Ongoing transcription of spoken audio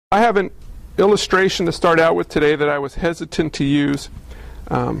I have an illustration to start out with today that I was hesitant to use,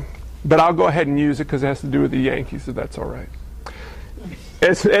 but I'll go ahead and use it because it has to do with the Yankees, if that's all right.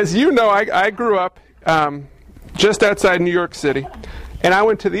 As you know, I grew up just outside New York City, and I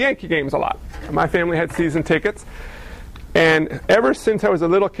went to the Yankee games a lot. My family had season tickets, and ever since I was a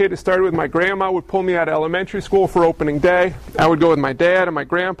little kid, it started with my grandma would pull me out of elementary school for opening day. I would go with my dad and my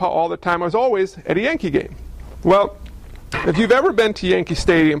grandpa all the time. I was always at a Yankee game. Well, if you've ever been to Yankee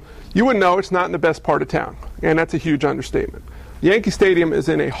Stadium, you would know it's not in the best part of town, and that's a huge understatement. Yankee Stadium is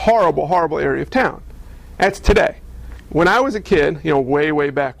in a horrible, horrible area of town. That's today. When I was a kid, way, way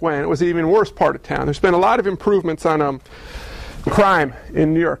back when, it was an even worse part of town. There's been a lot of improvements on crime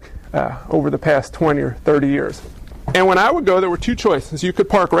in New York over the past 20 or 30 years. And when I would go, there were two choices. You could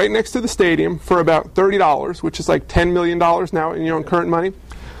park right next to the stadium for about $30, which is like $10 million now in current money.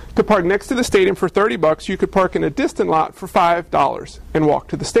 To park next to the stadium for $30, you could park in a distant lot for $5 and walk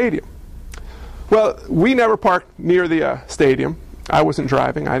to the stadium. Well, we never parked near the stadium. I wasn't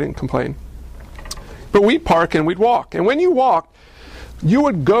driving. I didn't complain. But we'd park and we'd walk. And when you walked, you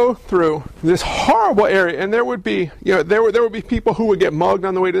would go through this horrible area, and there would be, there would be people who would get mugged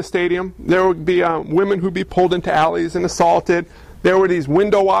on the way to the stadium. There would be women who'd be pulled into alleys and assaulted. There were these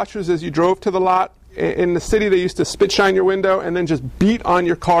window washers as you drove to the lot. In the city, they used to spit shine your window and then just beat on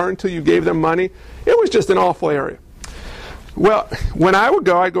your car until you gave them money. It was just an awful area. Well, when I would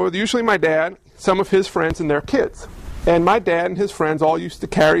go, I'd go with usually my dad, some of his friends, and their kids. And my dad and his friends all used to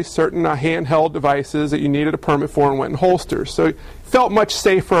carry certain handheld devices that you needed a permit for and went in holsters. So you felt much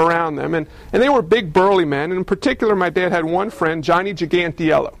safer around them. And they were big, burly men. And in particular, my dad had one friend, Johnny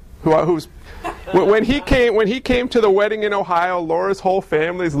Gigantiello, who's when he came to the wedding in Ohio, Laura's whole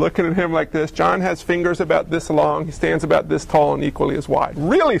family's looking at him like this. John has fingers about this long. He stands about this tall and equally as wide.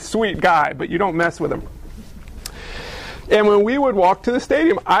 Really sweet guy, but you don't mess with him. And when we would walk to the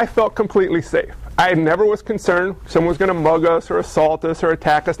stadium, I felt completely safe. I never was concerned someone was going to mug us or assault us or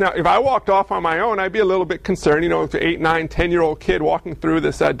attack us. Now, if I walked off on my own, I'd be a little bit concerned, as an 8, 9, 10-year-old kid walking through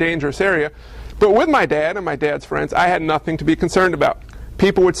this dangerous area. But with my dad and my dad's friends, I had nothing to be concerned about.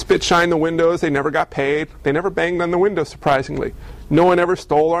 People would spit shine the windows. They never got paid. They never banged on the windows, surprisingly. No one ever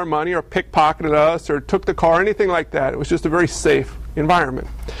stole our money or pickpocketed us or took the car, anything like that. It was just a very safe environment.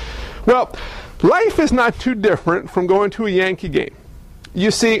 Well, life is not too different from going to a Yankee game.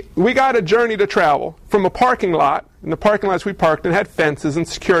 You see, we got a journey to travel from a parking lot, and the parking lots we parked in had fences and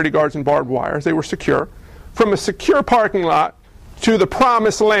security guards and barbed wires. They were secure. From a secure parking lot to the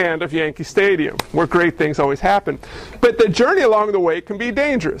promised land of Yankee Stadium, where great things always happen. But the journey along the way can be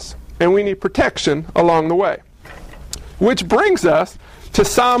dangerous, and we need protection along the way. Which brings us to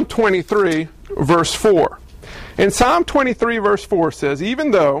Psalm 23, verse 4. And Psalm 23, verse 4 says, "Even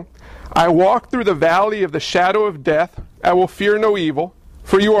though I walk through the valley of the shadow of death, I will fear no evil,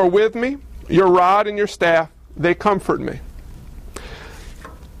 for you are with me, your rod and your staff, they comfort me."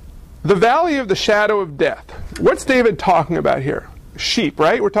 The valley of the shadow of death. What's David talking about here? Sheep,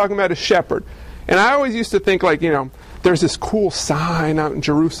 right? We're talking about a shepherd. And I always used to think there's this cool sign out in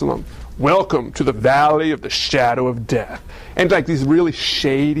Jerusalem, "Welcome to the valley of the shadow of death." And these really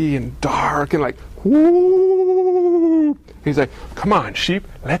shady and dark and whoo. He's like, "Come on, sheep,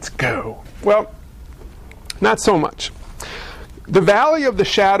 let's go." Well, not so much. The valley of the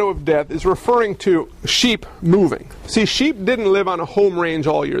shadow of death is referring to sheep moving. See, sheep didn't live on a home range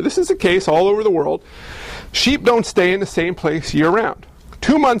all year. This is the case all over the world. Sheep don't stay in the same place year-round.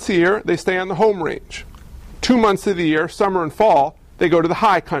 2 months a year, they stay on the home range. 2 months of the year, summer and fall, they go to the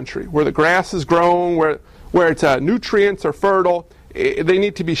high country, where the grass is grown, where its nutrients are fertile. They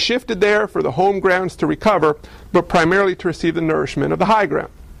need to be shifted there for the home grounds to recover, but primarily to receive the nourishment of the high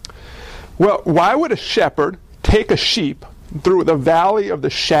ground. Well, why would a shepherd take a sheep through the valley of the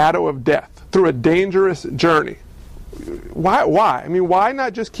shadow of death, through a dangerous journey? Why? I mean, why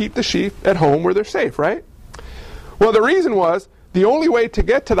not just keep the sheep at home where they're safe, right? Well, the reason was the only way to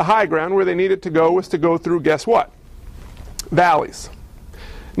get to the high ground where they needed to go was to go through, guess what? Valleys.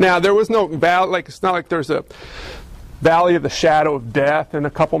 Now, there was no valley, it's not like there's a valley of the shadow of death and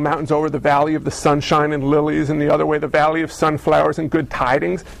a couple mountains over the valley of the sunshine and lilies and the other way the valley of sunflowers and good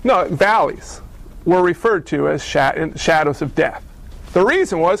tidings. No, valleys were referred to as shadows of death. The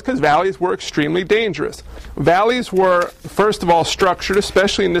reason was because valleys were extremely dangerous. Valleys were, first of all, structured,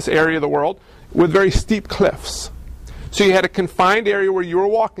 especially in this area of the world, with very steep cliffs. So you had a confined area where you were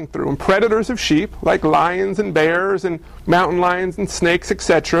walking through, and predators of sheep, like lions and bears and mountain lions and snakes,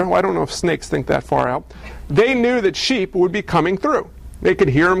 etc. Well, I don't know if snakes think that far out. They knew that sheep would be coming through. They could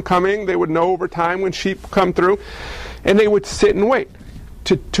hear them coming. They would know over time when sheep come through, and they would sit and wait.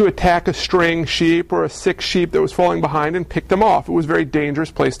 to attack a straying sheep or a sick sheep that was falling behind and pick them off. It was a very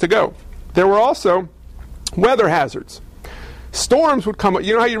dangerous place to go. There were also weather hazards. Storms would come up.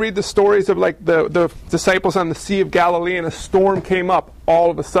 You know how you read the stories of like the disciples on the Sea of Galilee and a storm came up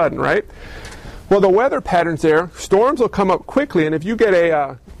all of a sudden, right? Well, the weather patterns there, storms will come up quickly, and if you get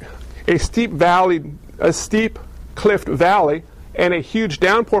a steep cliffed valley, and a huge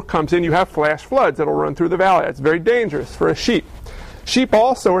downpour comes in, you have flash floods that'll run through the valley. That's very dangerous for a sheep. Sheep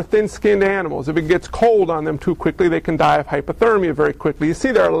also are thin-skinned animals. If it gets cold on them too quickly, they can die of hypothermia very quickly. You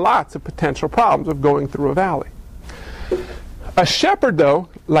see, there are lots of potential problems of going through a valley. A shepherd, though,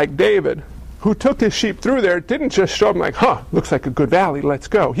 like David, who took his sheep through there, didn't just show up and like, looks like a good valley, let's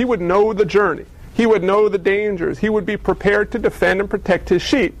go. He would know the journey. He would know the dangers. He would be prepared to defend and protect his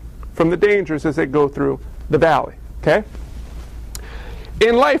sheep from the dangers as they go through the valley. Okay?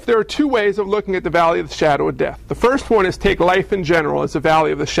 In life, there are two ways of looking at the valley of the shadow of death. The first one is take life in general as the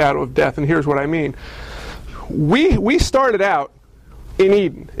valley of the shadow of death, and here's what I mean. We started out in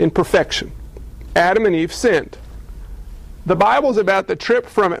Eden, in perfection. Adam and Eve sinned. The Bible's about the trip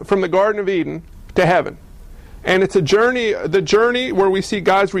from the Garden of Eden to heaven. And it's the journey where we see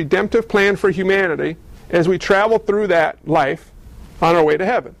God's redemptive plan for humanity as we travel through that life on our way to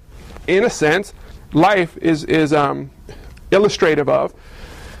heaven. In a sense, life is illustrative of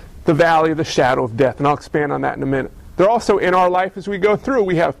the valley of the shadow of death, and I'll expand on that in a minute. There also, in our life as we go through,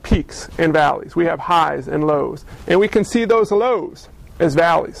 we have peaks and valleys. We have highs and lows. And we can see those lows as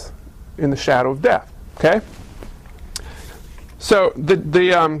valleys in the shadow of death. Okay? So the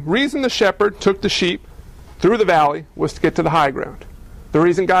reason the shepherd took the sheep through the valley was to get to the high ground. The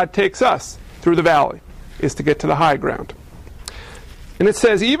reason God takes us through the valley is to get to the high ground. And it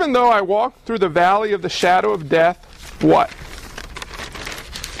says, even though I walk through the valley of the shadow of death, what?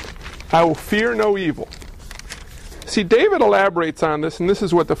 I will fear no evil. See, David elaborates on this, and this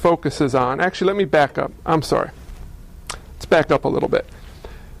is what the focus is on. Actually, let me back up. I'm sorry. Let's back up a little bit.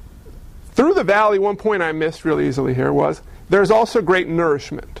 Through the valley, one point I missed really easily here was, there's also great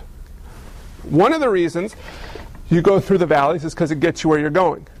nourishment. One of the reasons you go through the valleys is because it gets you where you're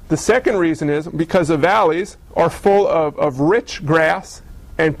going. The second reason is because the valleys are full of rich grass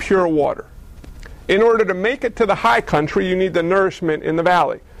and pure water. In order to make it to the high country, you need the nourishment in the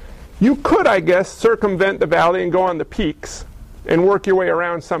valley. You could, I guess, circumvent the valley and go on the peaks and work your way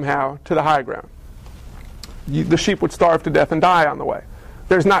around somehow to the high ground. The sheep would starve to death and die on the way.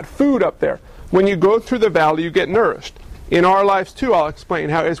 There's not food up there. When you go through the valley, you get nourished. In our lives, too, I'll explain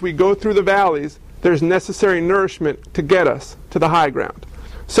how as we go through the valleys, there's necessary nourishment to get us to the high ground.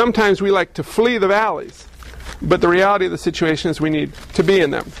 Sometimes we like to flee the valleys, but the reality of the situation is we need to be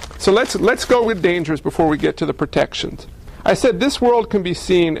in them. So let's go with dangers before we get to the protections. I said this world can be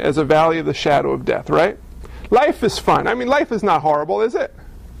seen as a valley of the shadow of death, right? Life is fun. I mean, life is not horrible, is it?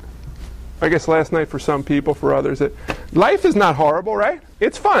 I guess last night for some people, for others, life is not horrible, right?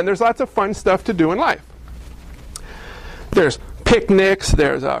 It's fun. There's lots of fun stuff to do in life. There's picnics,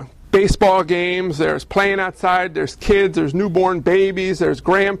 there's baseball games, there's playing outside, there's kids, there's newborn babies, there's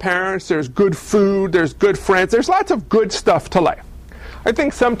grandparents, there's good food, there's good friends. There's lots of good stuff to life. I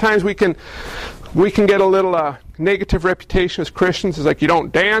think sometimes we can get a little negative reputation as Christians. It's like you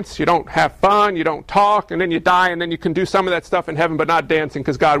don't dance, you don't have fun, you don't talk, and then you die, and then you can do some of that stuff in heaven, but not dancing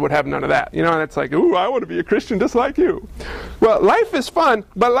because God would have none of that. You know, and it's like, ooh, I want to be a Christian just like you. Well, life is fun,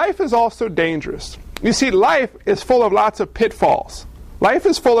 but life is also dangerous. You see, life is full of lots of pitfalls. Life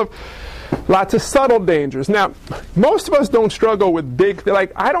is full of lots of subtle dangers. Now, most of us don't struggle with big,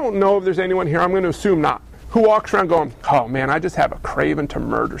 like, I don't know if there's anyone here, I'm going to assume not, who walks around going, oh man, I just have a craving to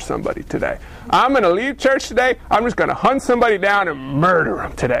murder somebody today. I'm going to leave church today, I'm just going to hunt somebody down and murder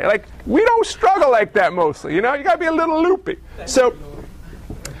them today. Like, we don't struggle like that mostly, you know? You got to be a little loopy. So,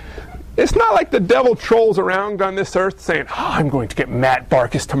 it's not like the devil trolls around on this earth saying, oh, I'm going to get Matt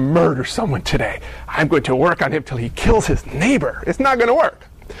Barkus to murder someone today. I'm going to work on him till he kills his neighbor. It's not going to work.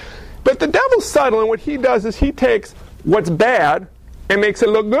 But the devil's subtle, and what he does is he takes what's bad and makes it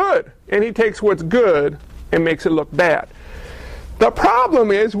look good. And he takes what's good and makes it look bad. The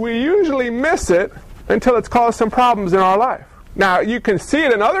problem is we usually miss it until it's caused some problems in our life. Now, you can see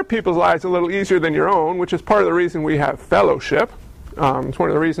it in other people's lives a little easier than your own, which is part of the reason we have fellowship. It's one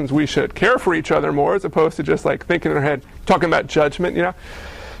of the reasons we should care for each other more as opposed to just like thinking in our head, talking about judgment, you know.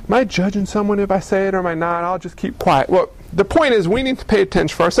 Am I judging someone if I say it or am I not? I'll just keep quiet. Well, the point is we need to pay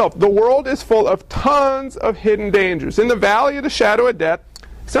attention for ourselves. The world is full of tons of hidden dangers. In the valley of the shadow of death,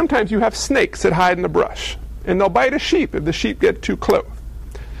 sometimes you have snakes that hide in the brush. And they'll bite a sheep if the sheep get too close.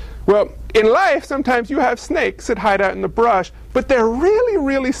 Well, in life, sometimes you have snakes that hide out in the brush, but they're really,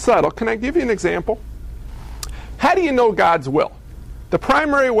 really subtle. Can I give you an example? How do you know God's will? The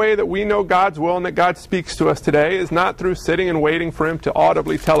primary way that we know God's will and that God speaks to us today is not through sitting and waiting for Him to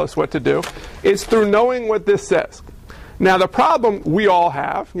audibly tell us what to do. It's through knowing what this says. Now, the problem we all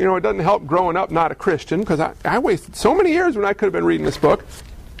have, it doesn't help growing up not a Christian, because I wasted so many years when I could have been reading this book.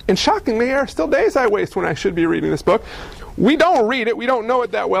 And shockingly, there are still days I waste when I should be reading this book. We don't read it, we don't know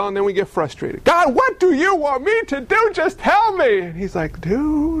it that well, and then we get frustrated. God, what do you want me to do? Just tell me. And He's like,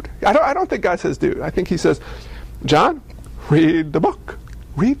 dude. I don't think God says dude. I think He says, John, read the book.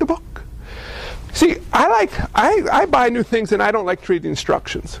 Read the book. See, I buy new things and I don't like to read the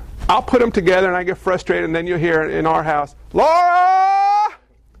instructions. I'll put them together and I get frustrated, and then you'll hear in our house, Laura!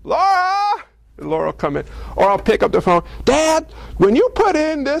 Laura! And Laura will come in. Or I'll pick up the phone, Dad, when you put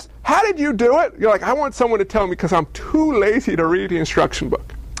in this, how did you do it? You're like, I want someone to tell me because I'm too lazy to read the instruction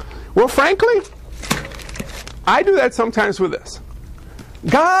book. Well, frankly, I do that sometimes with this.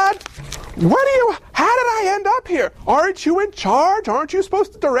 God, how did I end up here? Aren't you in charge? Aren't you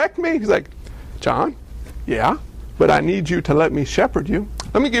supposed to direct me? He's like, John, yeah, but I need you to let me shepherd you.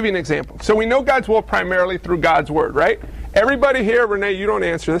 Let me give you an example. So we know God's will primarily through God's Word, right? Everybody here, Renee, you don't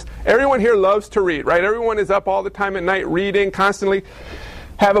answer this. Everyone here loves to read, right? Everyone is up all the time at night reading, constantly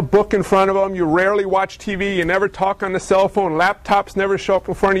have a book in front of them. You rarely watch TV. You never talk on the cell phone. Laptops never show up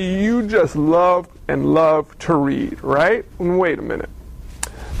in front of you. You just love to read, right? Wait a minute.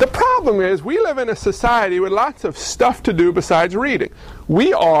 The problem is we live in a society with lots of stuff to do besides reading.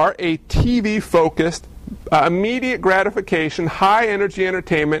 We are a TV-focused, immediate gratification, high-energy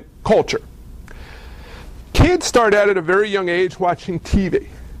entertainment culture. Kids start out at a very young age watching TV,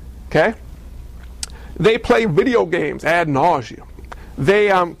 okay? They play video games ad nauseum.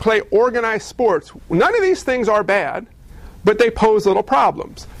 They play organized sports. None of these things are bad, but they pose little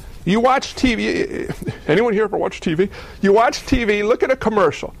problems. You watch TV, anyone here ever watch TV? You watch TV, look at a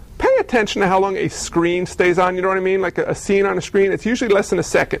commercial. Pay attention to how long a screen stays on, you know what I mean? Like a scene on a screen, it's usually less than a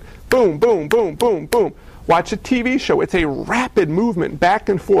second. Boom, boom, boom, boom, boom. Watch a TV show. It's a rapid movement, back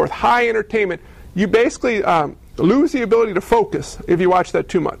and forth, high entertainment. You basically lose the ability to focus if you watch that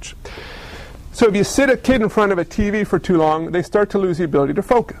too much. So if you sit a kid in front of a TV for too long, they start to lose the ability to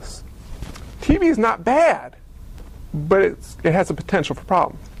focus. TV is not bad, but it has a potential for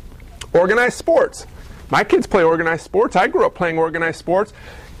problems. Organized sports. My kids play organized sports. I grew up playing organized sports.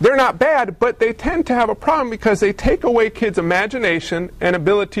 They're not bad, but they tend to have a problem because they take away kids' imagination and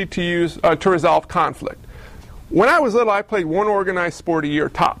ability to resolve conflict. When I was little, I played one organized sport a year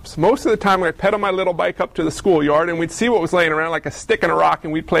tops. Most of the time, I'd pedal my little bike up to the schoolyard, and we'd see what was laying around, like a stick and a rock,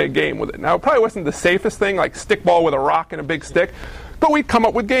 and we'd play a game with it. Now, it probably wasn't the safest thing, like stickball with a rock and a big stick, but we'd come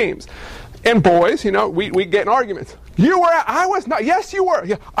up with games. And boys, we'd get in arguments. You were out. I was not. Yes, you were.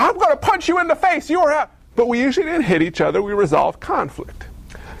 Yeah, I'm going to punch you in the face. You were out. But we usually didn't hit each other. We resolved conflict.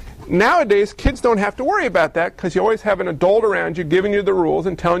 Nowadays, kids don't have to worry about that because you always have an adult around you giving you the rules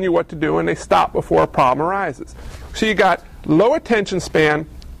and telling you what to do, and they stop before a problem arises. So you got low attention span,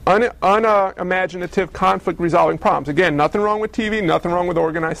 unimaginative conflict resolving problems. Again, nothing wrong with TV, nothing wrong with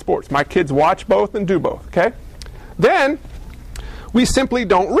organized sports. My kids watch both and do both, okay? Then, we simply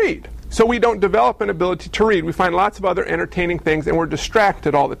don't read. So we don't develop an ability to read. We find lots of other entertaining things, and we're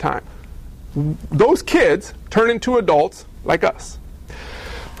distracted all the time. Those kids turn into adults like us,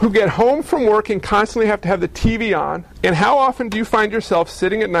 who get home from work and constantly have to have the TV on. And how often do you find yourself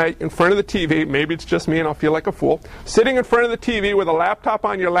sitting at night in front of the TV, maybe it's just me and I'll feel like a fool, sitting in front of the TV with a laptop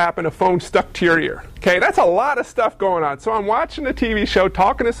on your lap and a phone stuck to your ear? Okay, that's a lot of stuff going on. So I'm watching a TV show,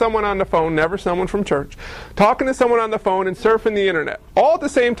 talking to someone on the phone, never someone from church, talking to someone on the phone and surfing the internet, all at the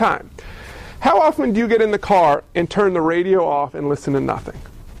same time. How often do you get in the car and turn the radio off and listen to nothing?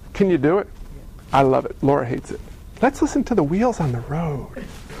 Can you do it? I love it. Laura hates it. Let's listen to the wheels on the road.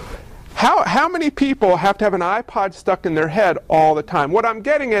 How many people have to have an iPod stuck in their head all the time? What I'm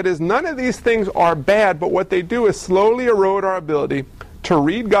getting at is none of these things are bad, but what they do is slowly erode our ability to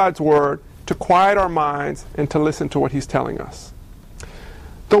read God's Word, to quiet our minds, and to listen to what He's telling us.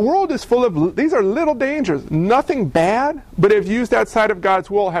 The world is full of, these are little dangers. Nothing bad, but if used outside of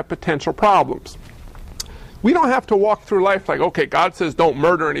God's will, have potential problems. We don't have to walk through life like, okay, God says don't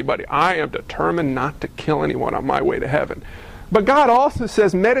murder anybody. I am determined not to kill anyone on my way to heaven. But God also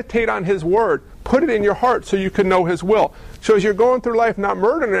says meditate on His Word. Put it in your heart so you can know His will. So as you're going through life not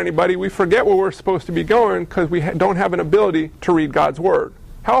murdering anybody, we forget where we're supposed to be going because we don't have an ability to read God's Word.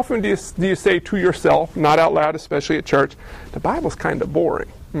 How often do you say to yourself, not out loud, especially at church, the Bible's kind of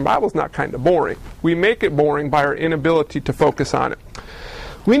boring? The Bible's not kind of boring. We make it boring by our inability to focus on it.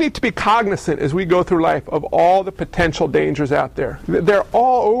 We need to be cognizant as we go through life of all the potential dangers out there. They're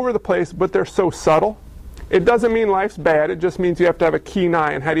all over the place, but they're so subtle. It doesn't mean life's bad. It just means you have to have a keen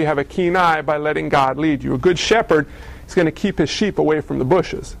eye. And how do you have a keen eye? By letting God lead you. A good shepherd It's going to keep his sheep away from the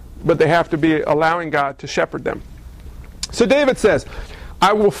bushes. But they have to be allowing God to shepherd them. So David says,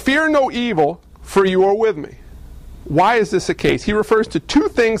 I will fear no evil, for you are with me. Why is this the case? He refers to two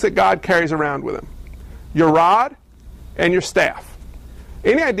things that God carries around with him. Your rod and your staff.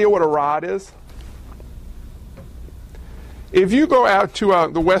 Any idea what a rod is? If you go out to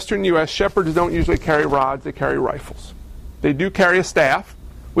the western U.S., shepherds don't usually carry rods, they carry rifles. They do carry a staff,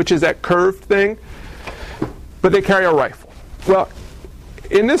 which is that curved thing, but they carry a rifle. Well,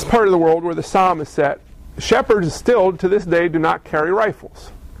 in this part of the world where the psalm is set, shepherds still, to this day, do not carry rifles.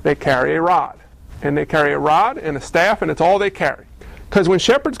 They carry a rod. And they carry a rod and a staff, and it's all they carry. Because when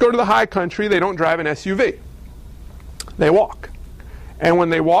shepherds go to the high country, they don't drive an SUV. They walk. And when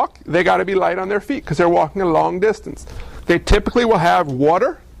they walk, they got to be light on their feet because they're walking a long distance. They typically will have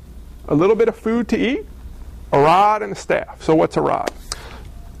water, a little bit of food to eat, a rod, and a staff. So what's a rod?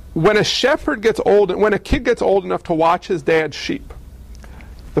 When a shepherd gets old, when a kid gets old enough to watch his dad's sheep,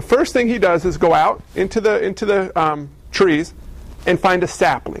 the first thing he does is go out into the trees and find a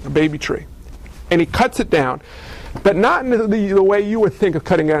sapling, a baby tree. And he cuts it down, but not in the way you would think of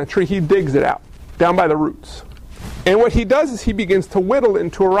cutting down a tree. He digs it out, down by the roots. And what he does is he begins to whittle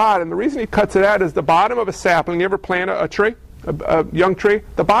into a rod. And the reason he cuts it out is the bottom of a sapling. You ever plant a tree, a young tree?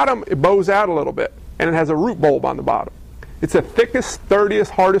 The bottom, it bows out a little bit, and it has a root bulb on the bottom. It's the thickest,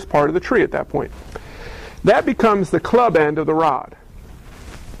 sturdiest, hardest part of the tree at that point. That becomes the club end of the rod.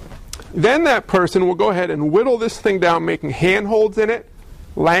 Then that person will go ahead and whittle this thing down, making handholds in it,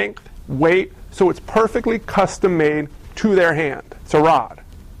 length, weight, so it's perfectly custom made to their hand. It's a rod.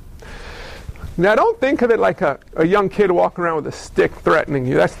 Now don't think of it like a young kid walking around with a stick threatening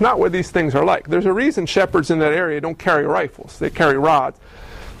you. That's not what these things are like. There's a reason shepherds in that area don't carry rifles. They carry rods.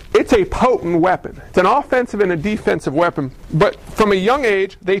 It's a potent weapon. It's an offensive and a defensive weapon. But from a young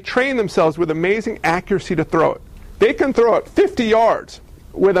age, they train themselves with amazing accuracy to throw it. They can throw it 50 yards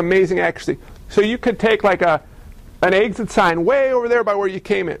with amazing accuracy. So you could take like an exit sign way over there by where you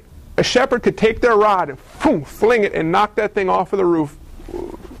came in. A shepherd could take their rod and boom, fling it and knock that thing off of the roof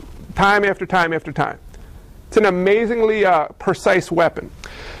time after time after time. It's an amazingly precise weapon.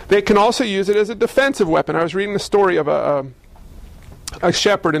 They can also use it as a defensive weapon. I was reading the story of a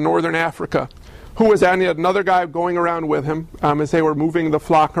shepherd in northern Africa who was out, and he had another guy going around with him as they were moving the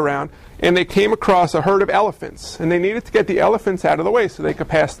flock around, and they came across a herd of elephants, and they needed to get the elephants out of the way so they could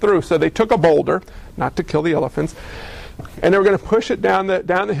pass through. So they took a boulder, not to kill the elephants, and they were going to push it down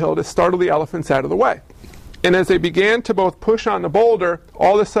the hill to startle the elephants out of the way. And as they began to both push on the boulder,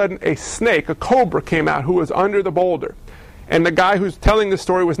 all of a sudden a snake, a cobra, came out who was under the boulder. And the guy who's telling the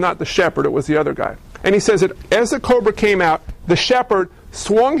story was not the shepherd, it was the other guy. And he says that as the cobra came out, the shepherd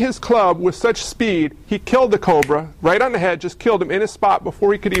swung his club with such speed, he killed the cobra right on the head, just killed him in his spot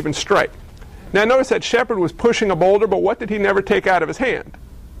before he could even strike. Now notice that shepherd was pushing a boulder, but what did he never take out of his hand?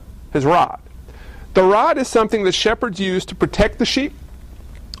 His rod. The rod is something that shepherds use to protect the sheep,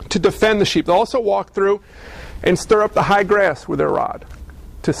 to defend the sheep. They also walk through and stir up the high grass with their rod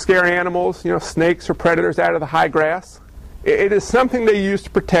to scare animals, snakes or predators out of the high grass. It is something they use to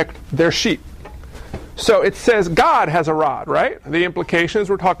protect their sheep. So it says God has a rod, right? The implication is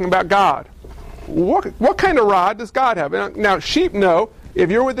we're talking about God. What kind of rod does God have? Now, sheep know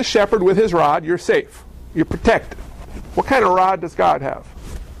if you're with the shepherd with his rod, you're safe. You're protected. What kind of rod does God have?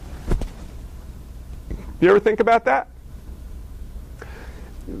 You ever think about that?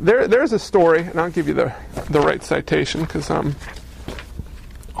 There's a story, and I'll give you the right citation because I'm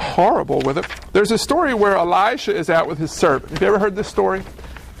horrible with it. There's a story where Elisha is out with his servant. Have you ever heard this story?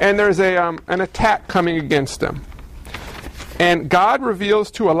 And there's an attack coming against them. And God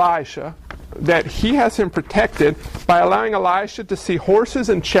reveals to Elisha that he has him protected by allowing Elisha to see horses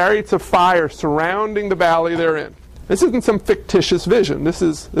and chariots of fire surrounding the valley they're in. This isn't some fictitious vision. This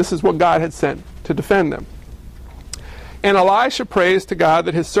is what God had sent to defend them. And Elisha prays to God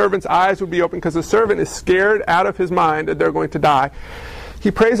that his servant's eyes would be open because the servant is scared out of his mind that they're going to die. He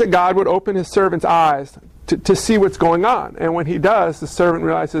prays that God would open his servant's eyes to see what's going on. And when he does, the servant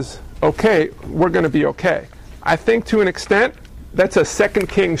realizes, okay, we're going to be okay. I think to an extent, that's a 2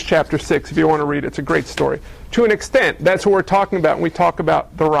 Kings chapter 6, if you want to read it. It's a great story. To an extent, that's what we're talking about when we talk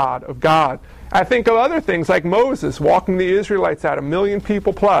about the rod of God. I think of other things like Moses walking the Israelites out, 1 million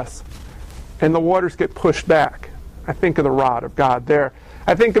people plus, and the waters get pushed back. I think of the rod of God there.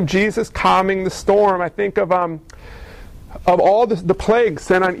 I think of Jesus calming the storm. I think of all the plagues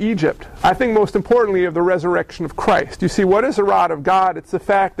sent on Egypt. I think most importantly of the resurrection of Christ. You see, what is the rod of God? It's the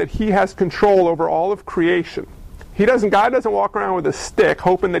fact that he has control over all of creation. God doesn't walk around with a stick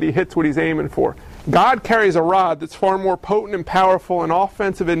hoping that he hits what he's aiming for. God carries a rod that's far more potent and powerful and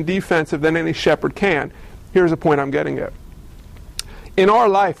offensive and defensive than any shepherd can. Here's the point I'm getting at. In our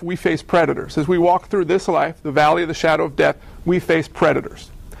life, we face predators. As we walk through this life, the valley of the shadow of death, we face predators.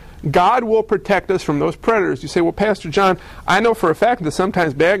 God will protect us from those predators. You say, well, Pastor John, I know for a fact that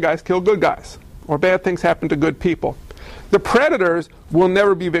sometimes bad guys kill good guys, or bad things happen to good people. The predators will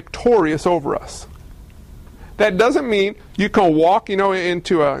never be victorious over us. That doesn't mean you can walk,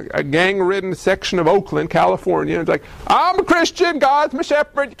 into a gang-ridden section of Oakland, California, and it's like, I'm a Christian, God's my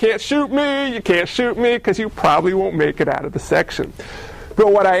shepherd, you can't shoot me, because you probably won't make it out of the section.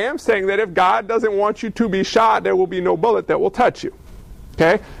 But what I am saying, that if God doesn't want you to be shot, there will be no bullet that will touch you.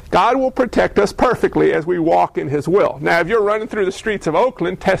 Okay? God will protect us perfectly as we walk in His will. Now, if you're running through the streets of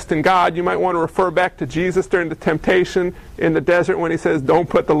Oakland testing God, you might want to refer back to Jesus during the temptation in the desert when He says, don't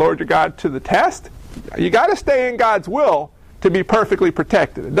put the Lord your God to the test. You got to stay in God's will to be perfectly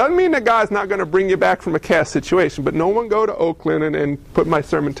protected. It doesn't mean that God's not going to bring you back from a cast situation, but no one go to Oakland and put my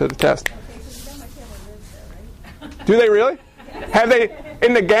sermon to the test. Okay, so you know my family lives there, right? Do they really? Have they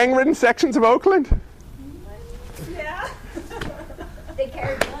in the gang-ridden sections of Oakland? Yeah. They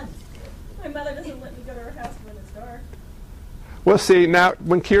carry guns. My mother doesn't let me go to her house when it's dark. Well, see, now,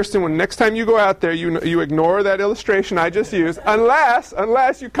 when next time you go out there, you ignore that illustration I just used,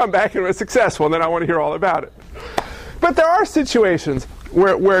 unless you come back and are successful, and then I want to hear all about it. But there are situations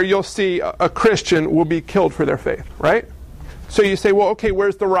where you'll see a Christian will be killed for their faith, right? So you say, well, okay,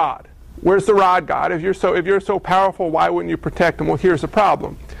 where's the rod? Where's the rod, God? If you're so powerful, why wouldn't you protect them? Well, here's the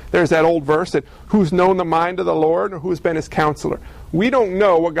problem. There's that old verse that, who's known the mind of the Lord, or who's been His counselor? We don't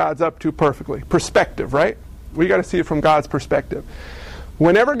know what God's up to perfectly. Perspective, right? We got to see it from God's perspective.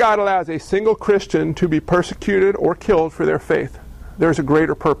 Whenever God allows a single Christian to be persecuted or killed for their faith, there's a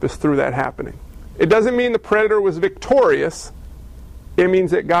greater purpose through that happening. It doesn't mean the predator was victorious. It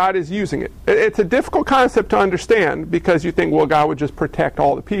means that God is using it. It's a difficult concept to understand because you think, well, God would just protect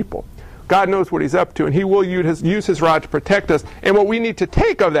all the people. God knows what He's up to, and He will use His rod to protect us. And what we need to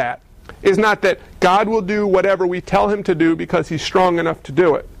take of that is not that God will do whatever we tell Him to do because He's strong enough to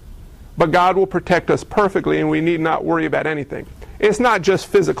do it. But God will protect us perfectly, and we need not worry about anything. It's not just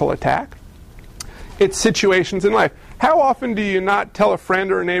physical attack. It's situations in life. How often do you not tell a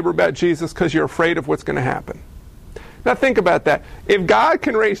friend or a neighbor about Jesus because you're afraid of what's going to happen? Now think about that. If God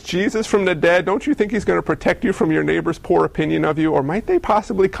can raise Jesus from the dead, don't you think He's going to protect you from your neighbor's poor opinion of you? Or might they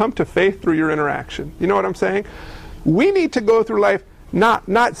possibly come to faith through your interaction? You know what I'm saying? We need to go through life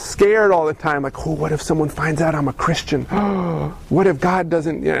not scared all the time, like, oh, what if someone finds out I'm a Christian? What if God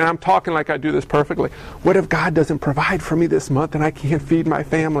doesn't, and I'm talking like I do this perfectly, what if God doesn't provide for me this month and I can't feed my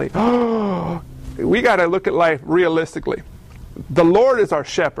family? We got to look at life realistically. The Lord is our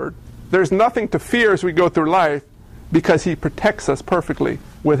shepherd. There's nothing to fear as we go through life because He protects us perfectly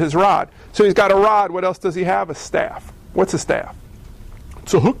with His rod. So He's got a rod. What else does He have? A staff. What's a staff?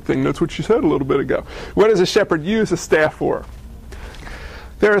 It's a hook thing. That's what you said a little bit ago. What does a shepherd use a staff for?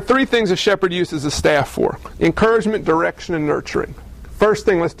 There are three things a shepherd uses a staff for: encouragement, direction, and nurturing. First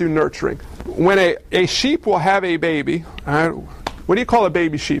thing, let's do nurturing. When a sheep will have a baby, what do you call a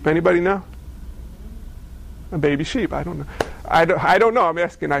baby sheep? Anybody know? A baby sheep, I don't know. I don't know, I'm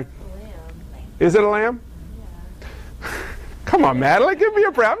asking. Is it a lamb? Yeah. Come on, Madeline, give me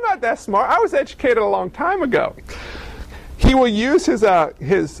a break. I'm not that smart. I was educated a long time ago. He will use his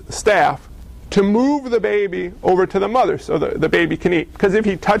staff to move the baby over to the mother so the baby can eat. Because if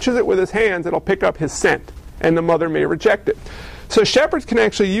he touches it with his hands, it'll pick up his scent, and the mother may reject it. So shepherds can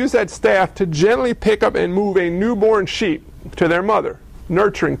actually use that staff to gently pick up and move a newborn sheep to their mother,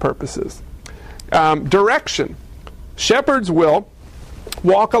 nurturing purposes. Direction. Shepherds will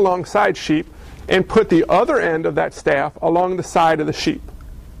walk alongside sheep and put the other end of that staff along the side of the sheep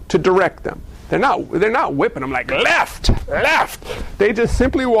to direct them. They're not whipping them like left. They just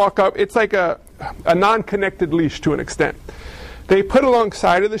simply walk up. It's like a non-connected leash to an extent. They put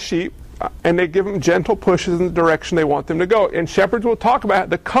alongside of the sheep and they give them gentle pushes in the direction they want them to go. And shepherds will talk about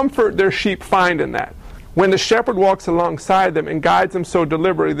the comfort their sheep find in that. When the shepherd walks alongside them and guides them so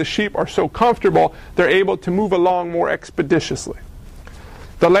deliberately, the sheep are so comfortable they're able to move along more expeditiously.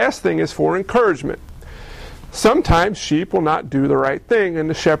 The last thing is for encouragement. Sometimes sheep will not do the right thing, and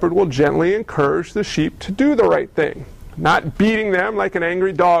the shepherd will gently encourage the sheep to do the right thing. Not beating them like an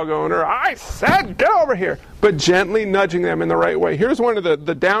angry dog owner, I said, get over here, but gently nudging them in the right way. Here's one of the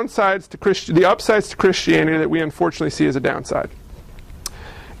downsides to the upsides to Christianity that we unfortunately see as a downside.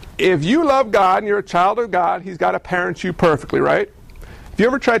 If you love God and you're a child of God, He's got to parent you perfectly, right? Have you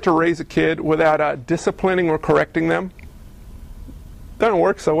ever tried to raise a kid without disciplining or correcting them? Doesn't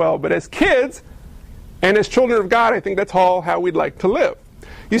work so well, but as kids, and as children of God, I think that's all how we'd like to live.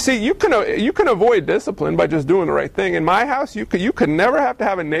 You see, you can avoid discipline by just doing the right thing. In my house, you could never have to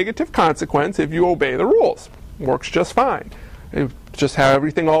have a negative consequence if you obey the rules. Works just fine. It's just how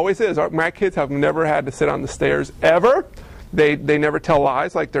everything always is. My kids have never had to sit on the stairs ever. They never tell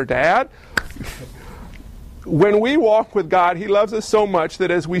lies like their dad. When we walk with God, He loves us so much that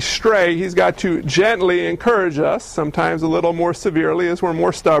as we stray, He's got to gently encourage us, sometimes a little more severely as we're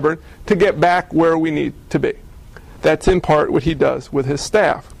more stubborn, to get back where we need to be. That's in part what He does with His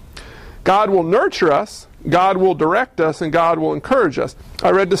staff. God will nurture us, God will direct us, and God will encourage us.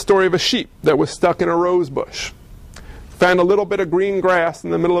 I read the story of a sheep that was stuck in a rose bush. Found a little bit of green grass in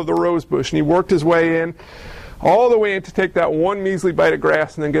the middle of the rose bush, and he worked his way in, all the way in to take that one measly bite of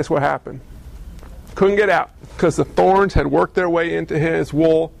grass, and then guess what happened? Couldn't get out because the thorns had worked their way into his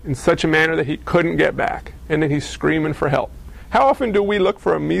wool in such a manner that he couldn't get back. And then he's screaming for help. How often do we look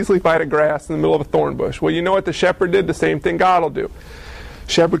for a measly bite of grass in the middle of a thorn bush? Well, you know what the shepherd did? The same thing God will do.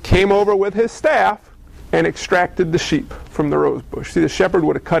 Shepherd came over with his staff and extracted the sheep from the rose bush. See, the shepherd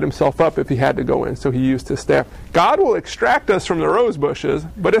would have cut himself up if he had to go in, so he used his staff. God will extract us from the rose bushes,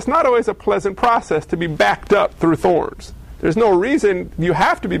 but it's not always a pleasant process to be backed up through thorns. There's no reason you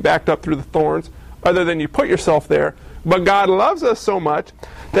have to be backed up through the thorns other than you put yourself there. But God loves us so much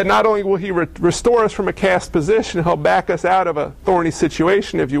that not only will He restore us from a cast position, He'll back us out of a thorny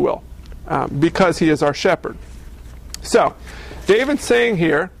situation, if you will, because He is our shepherd. So, David's saying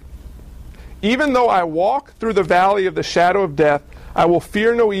here, even though I walk through the valley of the shadow of death, I will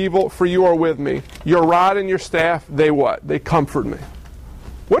fear no evil, for you are with me. Your rod and your staff, they what? They comfort me.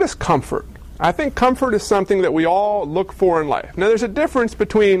 What is comfort? I think comfort is something that we all look for in life. Now, there's a difference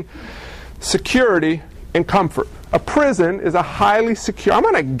between security and comfort. A prison is a highly secure... I'm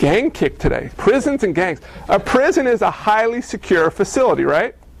on a gang kick today. Prisons and gangs. A prison is a highly secure facility,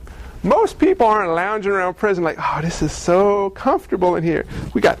 right? Most people aren't lounging around prison like, oh, this is so comfortable in here.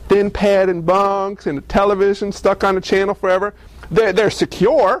 We got thin padded bunks and a television stuck on a channel forever. They're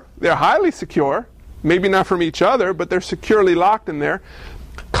secure. They're highly secure. Maybe not from each other, but they're securely locked in there.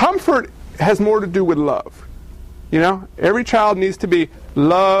 Comfort has more to do with love. You know, every child needs to be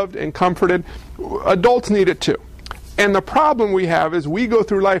loved and comforted. Adults need it too. And the problem we have is we go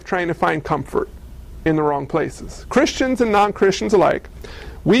through life trying to find comfort in the wrong places. Christians and non-Christians alike,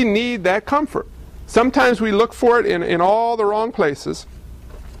 we need that comfort. Sometimes we look for it in all the wrong places,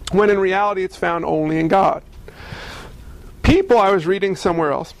 when in reality it's found only in God. People, I was reading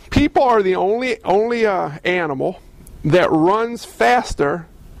somewhere else, people are the only animal that runs faster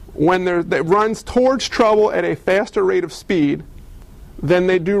that runs towards trouble at a faster rate of speed than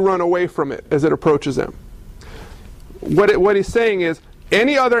they do run away from it as it approaches them. What he's saying is,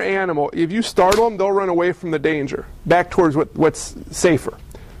 any other animal, if you startle them, they'll run away from the danger, back towards what's safer.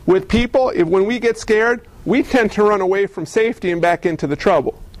 With people, when we get scared, we tend to run away from safety and back into the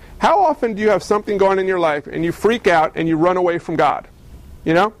trouble. How often do you have something going in your life and you freak out and you run away from God?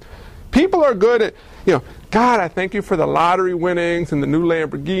 You know? People are good at, God, I thank you for the lottery winnings and the new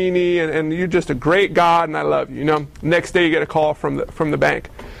Lamborghini, and you're just a great God, and I love you. Next day you get a call from the bank.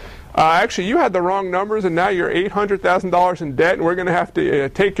 Actually, you had the wrong numbers, and now you're $800,000 in debt, and we're going to have to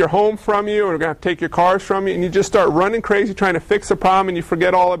take your home from you, and we're going to have to take your cars from you, and you just start running crazy trying to fix a problem, and you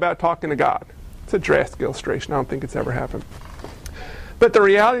forget all about talking to God. It's a drastic illustration. I don't think it's ever happened. But the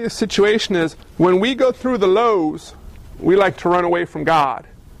reality of the situation is, when we go through the lows, we like to run away from God.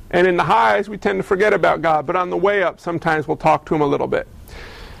 And in the highs, we tend to forget about God. But on the way up, sometimes we'll talk to Him a little bit.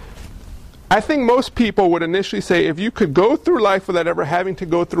 I think most people would initially say, if you could go through life without ever having to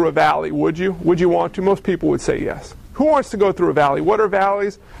go through a valley, would you? Would you want to? Most people would say yes. Who wants to go through a valley? What are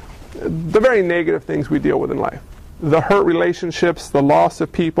valleys? The very negative things we deal with in life. The hurt relationships, the loss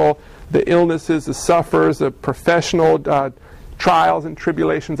of people, the illnesses, the suffers, the professional trials and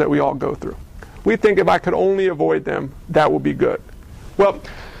tribulations that we all go through. We think if I could only avoid them, that would be good. Well,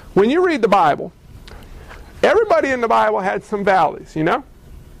 when you read the Bible, everybody in the Bible had some valleys,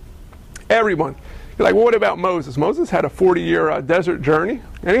 Everyone. You're like, well, what about Moses? Moses had a 40-year desert journey,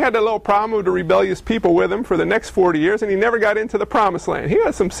 and he had a little problem with the rebellious people with him for the next 40 years, and he never got into the promised land. He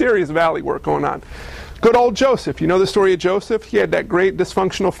had some serious valley work going on. Good old Joseph. You know the story of Joseph? He had that great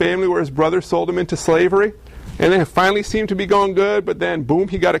dysfunctional family where his brother sold him into slavery, and then it finally seemed to be going good, but then, boom,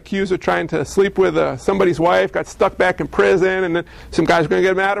 he got accused of trying to sleep with somebody's wife, got stuck back in prison, and then some guys were going to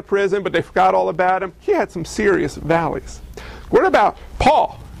get him out of prison, but they forgot all about him. He had some serious valleys. What about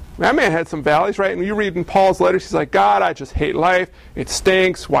Paul? That man had some valleys, right? And you read in Paul's letters, he's like, God, I just hate life. It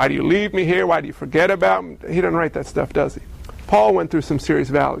stinks. Why do you leave me here? Why do you forget about me? He doesn't write that stuff, does he? Paul went through some serious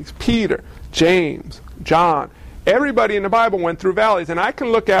valleys. Peter, James, John, everybody in the Bible went through valleys. And I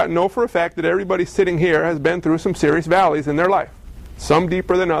can look out and know for a fact that everybody sitting here has been through some serious valleys in their life. some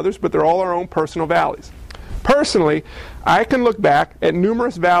deeper than others, but they're all our own personal valleys. Personally, I can look back at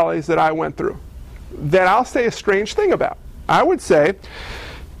numerous valleys that I went through that I'll say a strange thing about. I would say,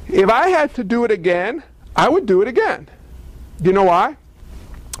 if I had to do it again, I would do it again. Do you know why?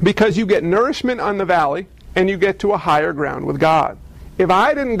 Because you get nourishment on the valley and you get to a higher ground with God. If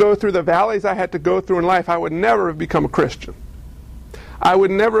I didn't go through the valleys I had to go through in life, I would never have become a Christian. I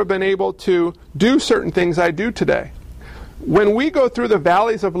would never have been able to do certain things I do today. When we go through the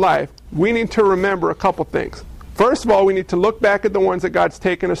valleys of life, we need to remember a couple things. First of all, we need to look back at the ones that God's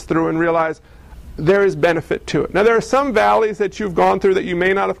taken us through and realize there is benefit to it. Now, there are some valleys that you've gone through that you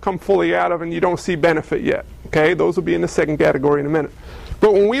may not have come fully out of and you don't see benefit yet. Okay, those will be in the second category in a minute.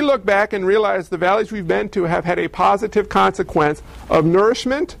 But when we look back and realize the valleys we've been to have had a positive consequence of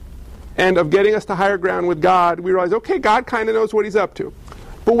nourishment and of getting us to higher ground with God, we realize, okay, God kind of knows what he's up to.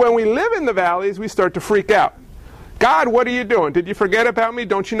 But when we live in the valleys, we start to freak out. God, what are you doing? Did you forget about me?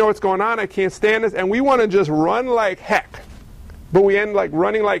 Don't you know what's going on? I can't stand this. And we want to just run like heck. But we end like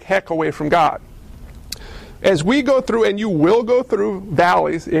running like heck away from God. As we go through, and you will go through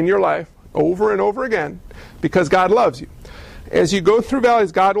valleys in your life over and over again, because God loves you. As you go through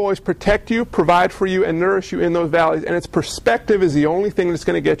valleys, God will always protect you, provide for you, and nourish you in those valleys. And its perspective is the only thing that's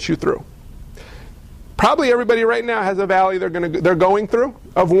going to get you through. Probably everybody right now has a valley they're going through.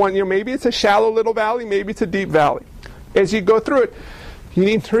 Of one, maybe it's a shallow little valley, maybe it's a deep valley. As you go through it, you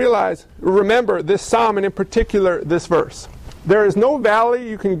need to realize, remember this psalm, and in particular this verse. There is no valley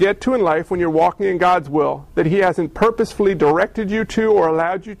you can get to in life when you're walking in God's will that he hasn't purposefully directed you to or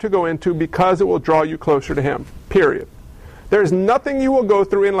allowed you to go into because it will draw you closer to him. Period. There's nothing you will go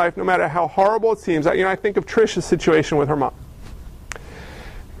through in life, no matter how horrible it seems. I think of Trisha's situation with her mom.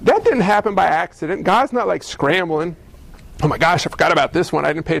 That didn't happen by accident. God's not like scrambling. Oh my gosh, I forgot about this one.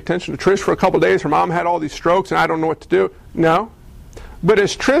 I didn't pay attention to Trish for a couple days. Her mom had all these strokes and I don't know what to do. No. But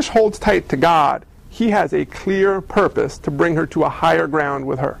as Trish holds tight to God, he has a clear purpose to bring her to a higher ground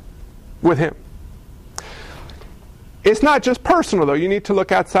with him. It's not just personal, though. You need to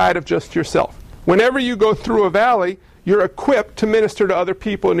look outside of just yourself. Whenever you go through a valley, you're equipped to minister to other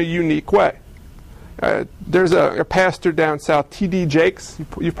people in a unique way. There's a pastor down south, T.D. Jakes.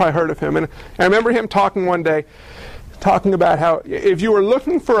 You've probably heard of him. And I remember him talking one day, talking about how if you were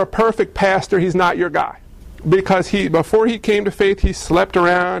looking for a perfect pastor, he's not your guy. Because before he came to faith, he slept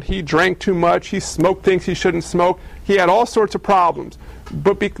around, he drank too much, he smoked things he shouldn't smoke. He had all sorts of problems.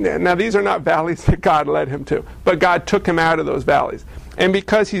 Now, these are not valleys that God led him to, but God took him out of those valleys. And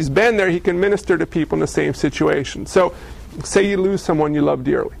because he's been there, he can minister to people in the same situation. So, say you lose someone you love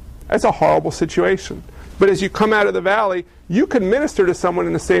dearly. That's a horrible situation. But as you come out of the valley, you can minister to someone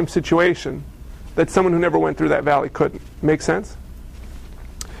in the same situation that someone who never went through that valley couldn't. Make sense?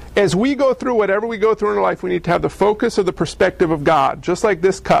 As we go through whatever we go through in our life, we need to have the focus of the perspective of God, just like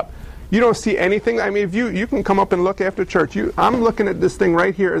this cup. You don't see anything. I mean, if you can come up and look after church. I'm looking at this thing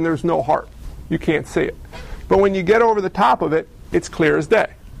right here, and there's no heart. You can't see it. But when you get over the top of it, it's clear as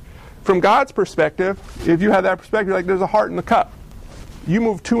day. From God's perspective, if you have that perspective, like there's a heart in the cup. You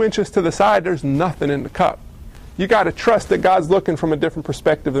move 2 inches to the side, there's nothing in the cup. You got to trust that God's looking from a different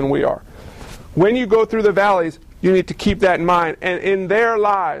perspective than we are. When you go through the valleys, you need to keep that in mind. And in there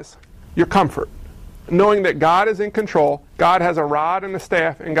lies your comfort. Knowing that God is in control, God has a rod and a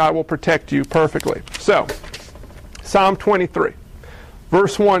staff, and God will protect you perfectly. So, Psalm 23,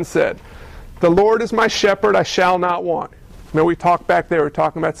 verse 1 said, "The Lord is my shepherd, I shall not want." Now we talked back there, we're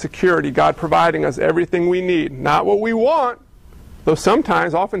talking about security, God providing us everything we need. Not what we want, though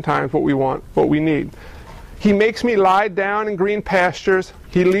sometimes, oftentimes what we want, what we need. He makes me lie down in green pastures.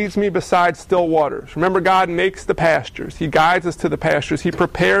 He leads me beside still waters. Remember, God makes the pastures. He guides us to the pastures. He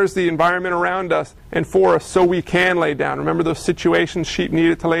prepares the environment around us and for us so we can lay down. Remember those situations sheep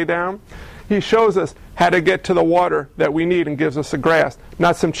needed to lay down? He shows us how to get to the water that we need and gives us a grass,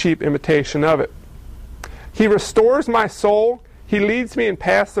 not some cheap imitation of it. He restores my soul. He leads me in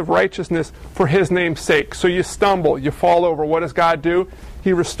paths of righteousness for his name's sake. So you stumble, you fall over. What does God do?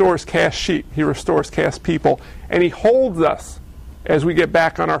 He restores cast sheep. He restores cast people. And he holds us as we get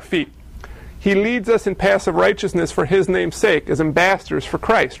back on our feet. He leads us in paths of righteousness for his name's sake as ambassadors for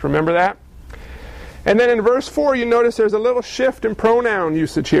Christ. Remember that? And then in verse 4, you notice there's a little shift in pronoun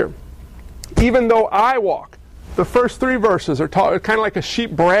usage here. Even though I walk. The first 3 verses are kind of like a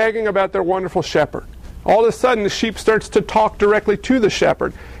sheep bragging about their wonderful shepherd. All of a sudden, the sheep starts to talk directly to the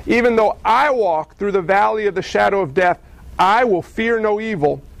shepherd. Even though I walk through the valley of the shadow of death, I will fear no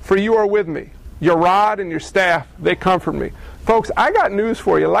evil, for you are with me. Your rod and your staff, they comfort me. Folks, I got news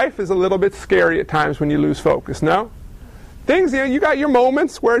for you. Life is a little bit scary at times when you lose focus, no? Things, you got your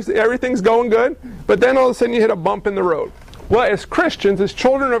moments where everything's going good, but then all of a sudden you hit a bump in the road. Well, as Christians, as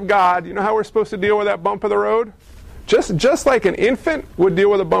children of God, you know how we're supposed to deal with that bump in the road? Just like an infant would deal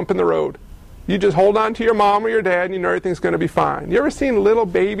with a bump in the road. You just hold on to your mom or your dad and you know everything's going to be fine. You ever seen little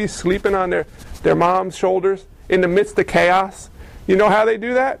babies sleeping on their mom's shoulders in the midst of chaos? You know how they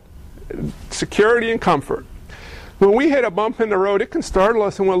do that? Security and comfort. When we hit a bump in the road, it can startle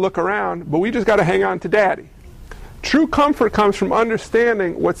us and we'll look around, but we just got to hang on to Daddy. True comfort comes from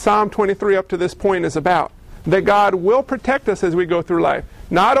understanding what Psalm 23 up to this point is about. That God will protect us as we go through life.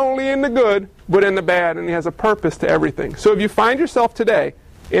 Not only in the good, but in the bad, and He has a purpose to everything. So if you find yourself today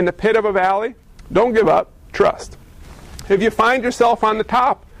in the pit of a valley, don't give up, trust. If you find yourself on the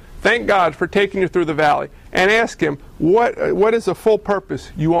top, thank God for taking you through the valley, and ask Him, what is the full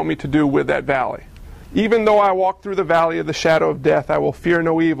purpose you want me to do with that valley? Even though I walk through the valley of the shadow of death, I will fear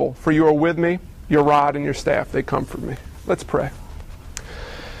no evil, for you are with me, your rod and your staff, they comfort me. Let's pray.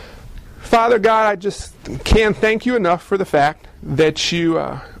 Father God, I just can't thank you enough for the fact that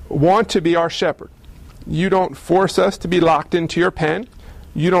you want to be our shepherd. You don't force us to be locked into your pen.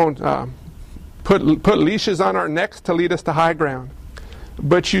 You don't put leashes on our necks to lead us to high ground.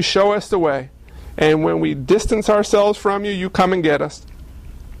 But you show us the way. And when we distance ourselves from you, you come and get us.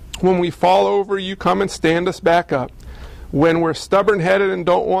 When we fall over, you come and stand us back up. When we're stubborn-headed and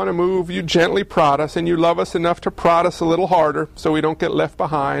don't want to move, you gently prod us, and you love us enough to prod us a little harder so we don't get left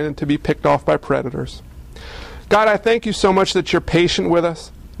behind and to be picked off by predators. God, I thank you so much that you're patient with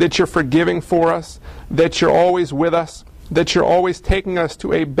us, that you're forgiving for us, that you're always with us, that you're always taking us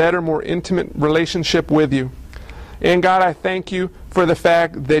to a better, more intimate relationship with you. And God, I thank you for the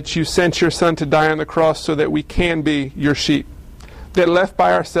fact that you sent your Son to die on the cross so that we can be your sheep. That left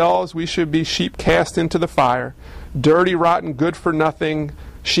by ourselves, we should be sheep cast into the fire. Dirty, rotten, good-for-nothing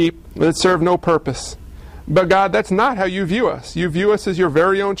sheep that serve no purpose. But God, that's not how you view us. You view us as your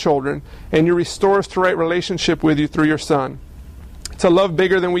very own children, and you restore us to right relationship with you through your Son. It's a love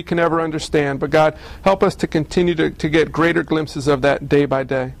bigger than we can ever understand. But God, help us to continue to get greater glimpses of that day by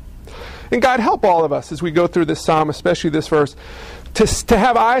day. And God, help all of us as we go through this psalm, especially this verse, to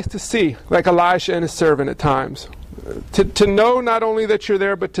have eyes to see, like Elisha and his servant at times. To know not only that you're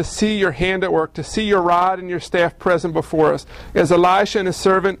there, but to see your hand at work, to see your rod and your staff present before us. As Elisha and his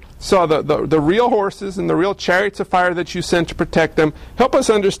servant saw the real horses and the real chariots of fire that you sent to protect them, help us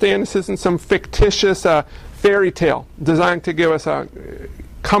understand this isn't some fictitious fairy tale designed to give us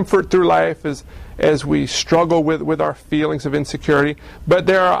comfort through life as we struggle with our feelings of insecurity. But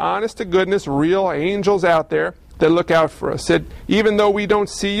there are honest to goodness real angels out there that look out for us. That even though we don't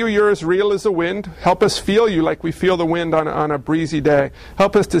see you, you're as real as the wind. Help us feel you like we feel the wind on a breezy day.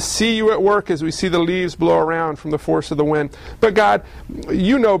 Help us to see you at work as we see the leaves blow around from the force of the wind. But God,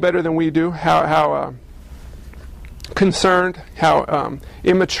 you know better than we do how concerned, how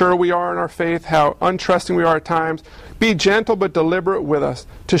immature we are in our faith, how untrusting we are at times. Be gentle but deliberate with us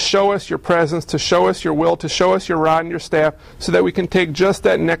to show us your presence, to show us your will, to show us your rod and your staff so that we can take just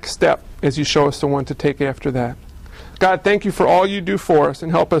that next step as you show us the one to take after that. God, thank you for all you do for us,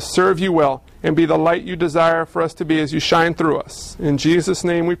 and help us serve you well and be the light you desire for us to be as you shine through us. In Jesus'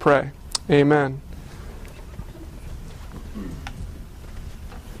 name we pray. Amen.